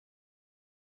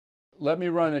let me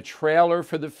run a trailer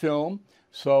for the film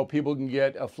so people can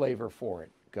get a flavor for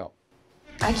it. Go.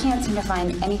 I can't seem to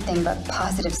find anything but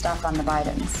positive stuff on the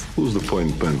Bidens. Who's the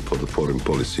point man for the foreign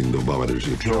policy in the Obama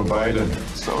regime? Joe Biden.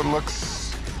 So it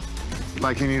looks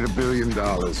like you need $1 billion.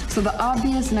 So the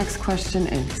obvious next question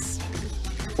is,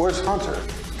 Where's Hunter?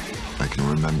 I can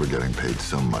remember getting paid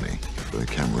some money, but I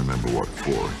can't remember what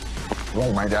for.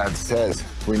 Well, my dad says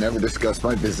we never discuss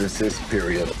my businesses,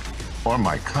 period. Or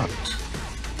my cut.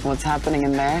 what's happening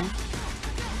in there?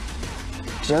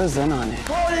 Joe's in on it.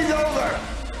 Party's over!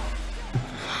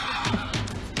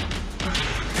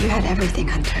 You had everything,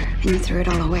 Hunter, and you threw it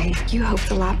all away. You hope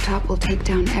the laptop will take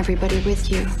down everybody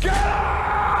with you. Get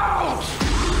out!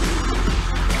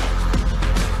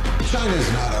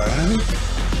 China's not our enemy.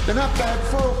 They're not bad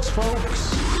folks.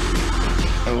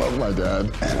 I love my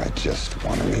dad, and I just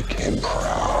want to make him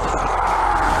proud.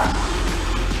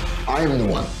 I am the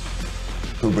one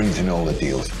who brings in all the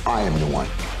deals. I am the one.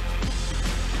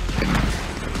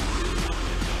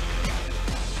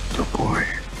 The boy.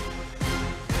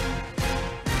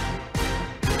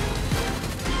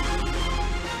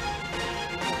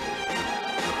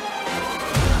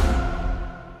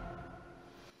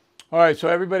 All right, so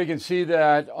everybody can see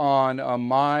that on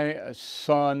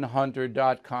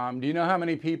mysonhunter.com. Do you know how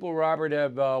many people, Robert,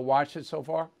 have watched it so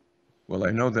far? Well,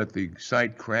 I know that the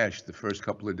site crashed the first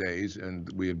couple of days, and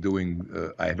we are doing,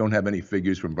 I don't have any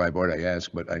figures from Breitbart, I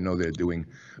asked, but I know they're doing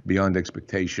beyond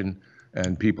expectation,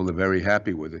 and people are very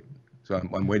happy with it. So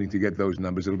I'm waiting to get those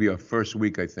numbers. It'll be our first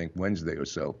week, I think, Wednesday or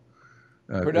so.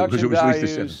 Production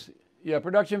values, yeah,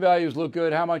 production values look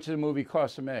good. How much did the movie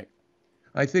cost to make?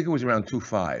 I think it was around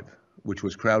 2.5, which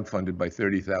was crowdfunded by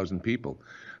 30,000 people,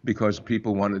 because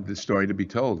people wanted the story to be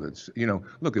told. It's, you know,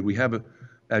 look, we have a,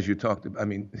 as you talked about, I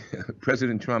mean,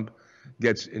 President Trump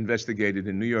gets investigated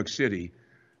in New York City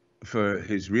for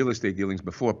his real estate dealings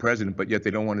before president, but yet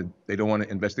they don't want to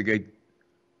investigate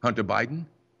Hunter Biden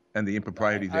and the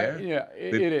impropriety there. Yeah,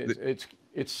 it is.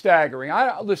 It's staggering.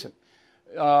 Listen.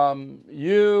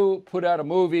 You put out a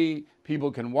movie. People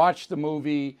can watch the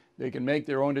movie. They can make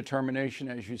their own determination,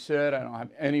 as you said. I don't have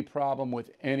any problem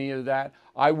with any of that.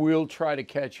 I will try to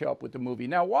catch up with the movie.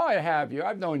 Now, while I have you,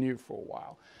 I've known you for a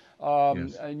while.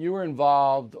 Yes. And you were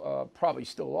involved, probably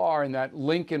still are, in that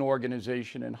Lincoln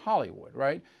organization in Hollywood,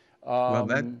 right? Well,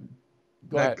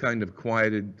 that kind of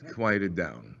quieted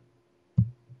down.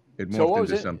 It morphed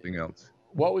into something else.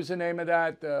 What was the name of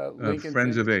that? Lincoln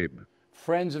Friends of Abe.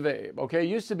 Friends of Abe. Okay, it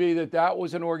used to be that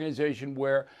was an organization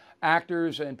where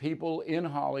actors and people in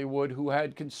Hollywood who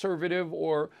had conservative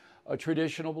or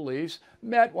traditional beliefs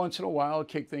met once in a while to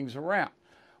kick things around.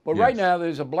 But right now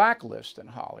there's a blacklist in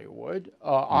Hollywood.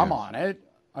 I'm on it.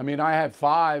 I mean, I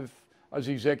was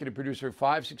the executive producer of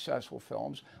 5 successful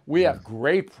films. We have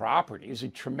great properties, a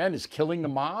tremendous Killing the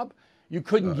Mob. You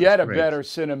couldn't get a better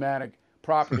cinematic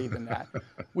property than that.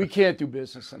 We can't do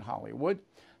business in Hollywood.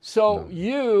 So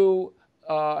you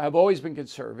have always been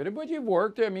conservative, but you've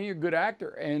worked. I mean, you're a good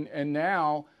actor. And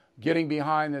now getting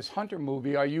behind this Hunter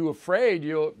movie, are you afraid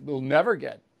you'll never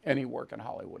get any work in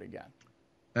Hollywood again?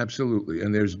 Absolutely.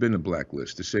 And there's been a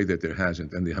blacklist. To say that there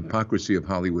hasn't. And the hypocrisy of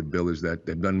Hollywood, Bill, is that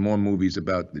they've done more movies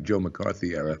about the Joe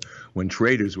McCarthy era when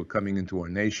traitors were coming into our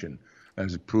nation,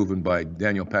 as proven by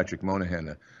Daniel Patrick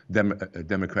Moynihan, a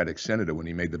Democratic senator, when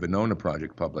he made the Venona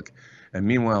Project public. And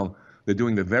meanwhile, they're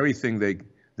doing the very thing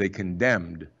they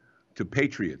condemned to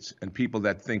patriots and people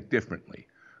that think differently.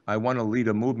 I want to lead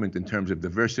a movement in terms of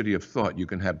diversity of thought. You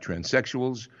can have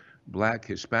transsexuals, black,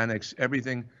 Hispanics,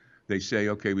 everything. They say,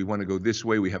 okay, we want to go this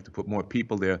way. We have to put more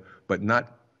people there, but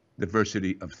not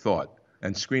diversity of thought.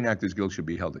 And Screen Actors Guild should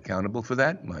be held accountable for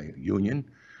that, my union.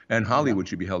 And Hollywood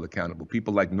should be held accountable.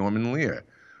 People like Norman Lear,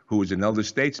 who is an elder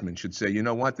statesman, should say, you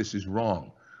know what, this is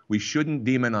wrong. We shouldn't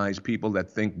demonize people that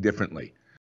think differently.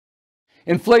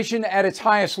 Inflation at its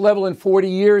highest level in 40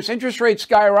 years. Interest rates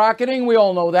skyrocketing. We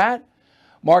all know that.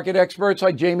 Market experts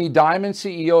like Jamie Dimon,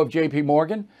 CEO of JP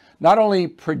Morgan, not only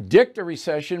predict a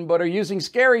recession, but are using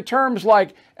scary terms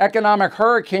like economic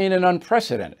hurricane and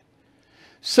unprecedented.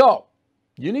 So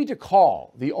you need to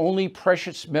call the only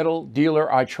precious metal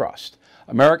dealer I trust,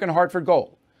 American Hartford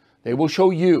Gold. They will show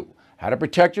you how to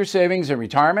protect your savings and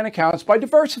retirement accounts by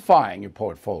diversifying your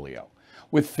portfolio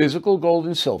with physical gold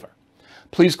and silver.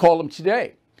 Please call them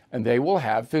today, and they will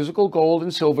have physical gold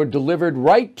and silver delivered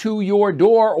right to your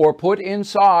door or put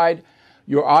inside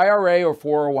your IRA or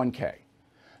 401k.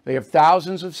 They have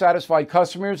thousands of satisfied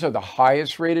customers. They're the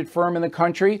highest rated firm in the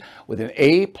country with an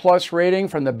A+ rating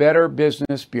from the Better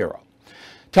Business Bureau.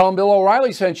 Tell them Bill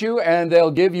O'Reilly sent you, and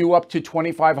they'll give you up to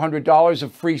 $2,500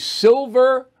 of free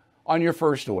silver on your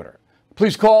first order.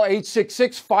 Please call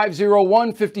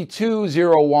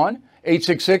 866-501-5201,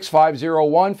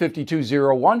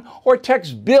 866-501-5201, or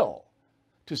text BILL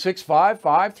to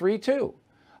 65532.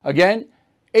 Again,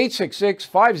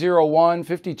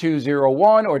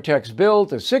 866-501-5201 or text BILL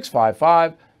to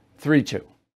 65532.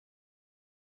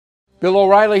 Bill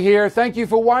O'Reilly here. Thank you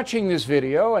for watching this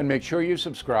video, and make sure you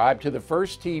subscribe to the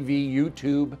First TV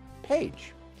YouTube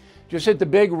page. Just hit the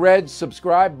big red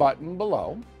subscribe button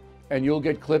below, and you'll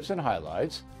get clips and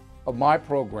highlights of my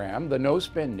program, The No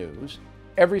Spin News,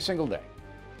 every single day.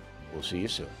 We'll see you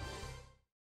soon.